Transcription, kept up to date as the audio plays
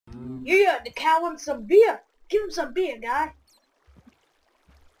Yeah, the cow wants some beer. Give him some beer, guy.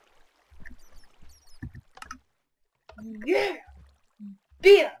 Yeah,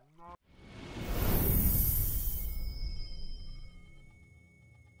 beer.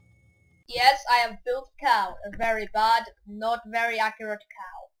 Yes, I have built a cow. A very bad, not very accurate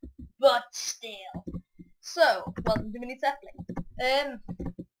cow. But still. So, welcome to Mini SETHBLING.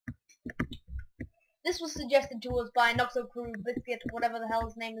 This was suggested to us by NoxorBiscuit, whatever the hell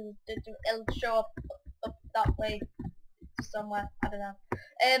his name is. It'll show up that way somewhere. I don't know.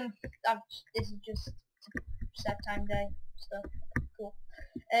 This is just set time day stuff. Cool.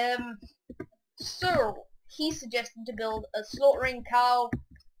 So he suggested to build a slaughtering cow,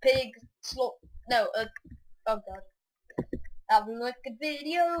 pig, oh god. Have a look at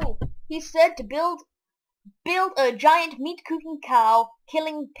video. He said to build a giant meat cooking cow,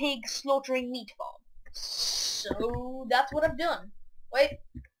 killing pig, slaughtering meat farm. So that's what I've done. Wait,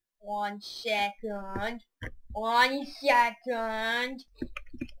 1 second. 1 second.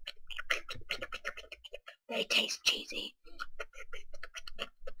 They taste cheesy.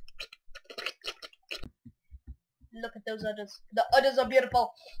 Look at those udders. The udders are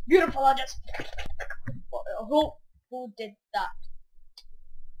beautiful. Beautiful udders. Who did that?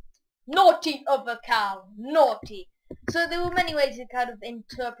 Naughty of a cow. Naughty. So there were many ways to kind of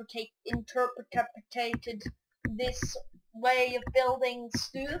interpreted this way of building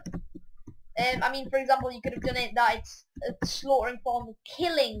stuff. I mean, for example, you could have done it that it's a slaughtering farm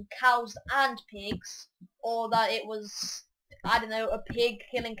killing cows and pigs, or that it was, I don't know, a pig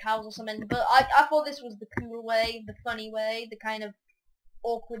killing cows or something. But I thought this was the cool way, the funny way, the kind of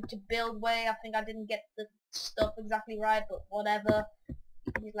awkward to build way. I think I didn't get the stuff exactly right, but whatever.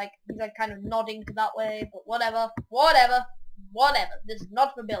 He's like kind of nodding to that way, but whatever. This is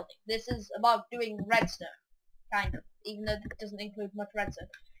not for building. This is about doing redstone, kind of, even though it doesn't include much redstone.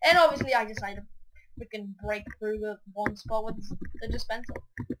 And obviously I decided to freaking break through the one spot with the dispenser.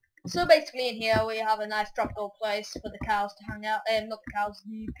 So basically in here we have a nice tropical place for the cows to hang out, not the cows,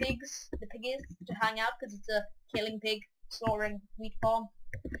 the piggies to hang out, because it's a killing pig, slaughtering meat farm.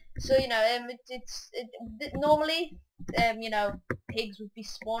 So, you know, normally, you know, pigs would be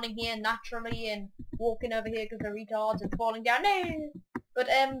spawning here naturally and walking over here because they're retards and falling down. No! But,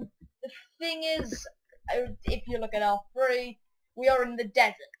 the thing is, if you look at L3, we are in the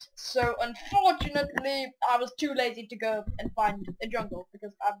desert. So, unfortunately, I was too lazy to go and find a jungle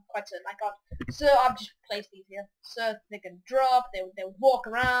because I'm quite certain I can't. So, I've just placed these here. So, they can drop, they would walk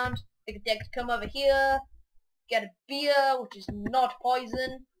around, they could come over here, get a beer, which is not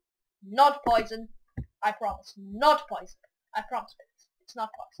poison. Not poison. I promise. Not poison. I promise. It's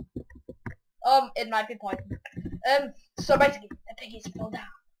not poison. It might be poison. So basically, the piggies fall down.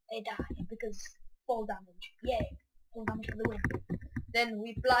 They die because fall damage. Yay. Fall damage for the win. Then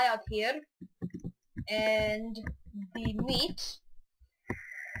we fly out here, and the meat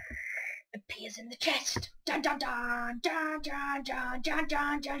appears in the chest. Dun dun dun dun dun dun dun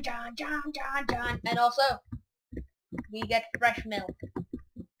dun dun dun dun dun dun. And also, we get fresh milk.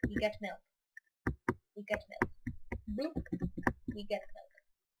 We get milk. We get milk. Boop. We get milk.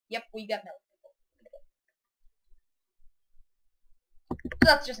 Yep, we get milk. So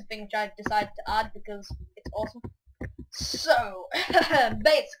that's just a thing which I decided to add because it's awesome. So,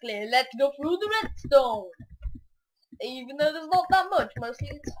 basically, let's go through the redstone. Even though there's not that much, mostly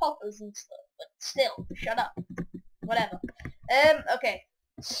it's hoppers and stuff, but still, shut up. Whatever. Okay.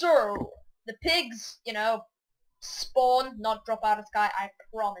 So, the pigs, you know, spawn, not drop out of the sky, I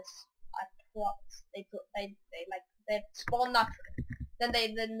promise. I promise. They spawn naturally. Then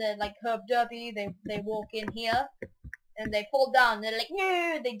they're like herb derpy, they walk in here, and they fall down, they're like,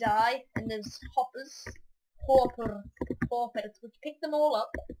 no, they die, and there's hoppers, hoppers, which pick them all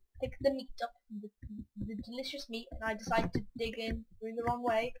up, pick the meat up, the delicious meat, and I decided to dig in through the wrong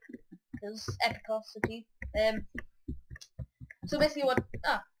way, because epicosity. So basically what,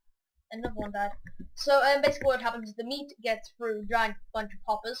 another one died. So basically what happens is the meat gets through a giant bunch of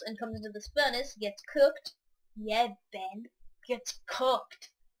hoppers and comes into this furnace, gets cooked. Yeah, Ben, gets cooked.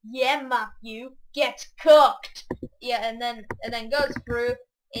 Yeah, Matthew, gets cooked. Yeah, and then goes through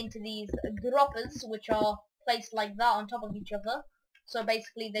into these droppers, which are placed like that on top of each other. So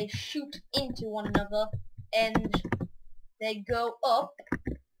basically they shoot into one another and they go up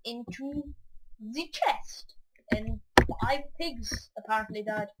into the chest. And 5 pigs apparently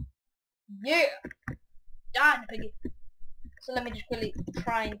died. Yeah! Died, piggy! So let me just really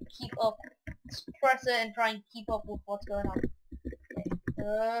try and keep up, suppress it and try and keep up with what's going on. Okay.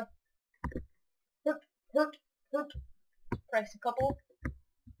 Hurt. Press a couple.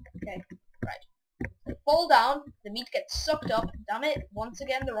 Okay, right. They fall down, the meat gets sucked up, damn it, once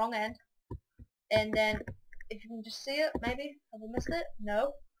again the wrong end. And then, if you can just see it, maybe? Have I missed it?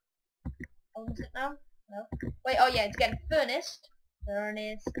 No. Have I missed it now? No. Wait, oh yeah, it's getting furnaced.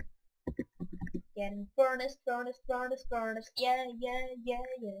 Furnace. Getting furnace. Yeah.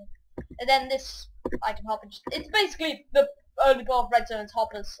 And then this item hopper, it's basically the only part of redstone's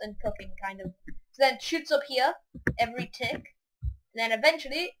hoppers and cooking, kind of. So then it shoots up here, every tick, and then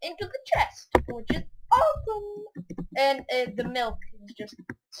eventually into the chest, which is awesome! And the milk is just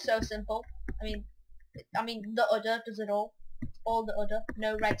so simple. I mean, the udder does it all. All the udder.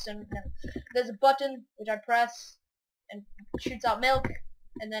 No redstone, no. There's a button, which I press, and shoots out milk,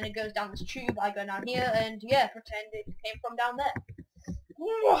 and then it goes down this tube. I go down here, and yeah, pretend it came from down there.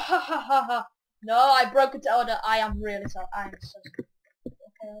 No, I broke it to udder. I am really sorry. I am so sorry.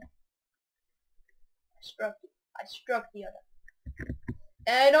 Okay. I struck the udder.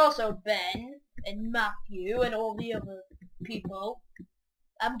 And also Ben, and Matthew, and all the other people.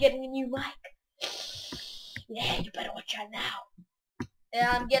 I'm getting a new mic. Yeah, you better watch out now. And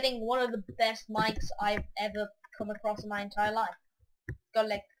I'm getting one of the best mics I've ever come across in my entire life. It's got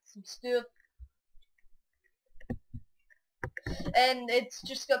like some stuff. And it's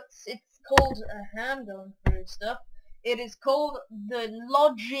called, I'm going through stuff. It is called the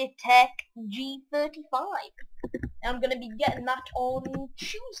Logitech G35. And I'm going to be getting that on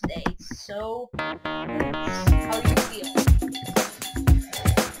Tuesdays. So, how do you feel?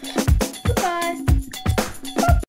 Goodbye.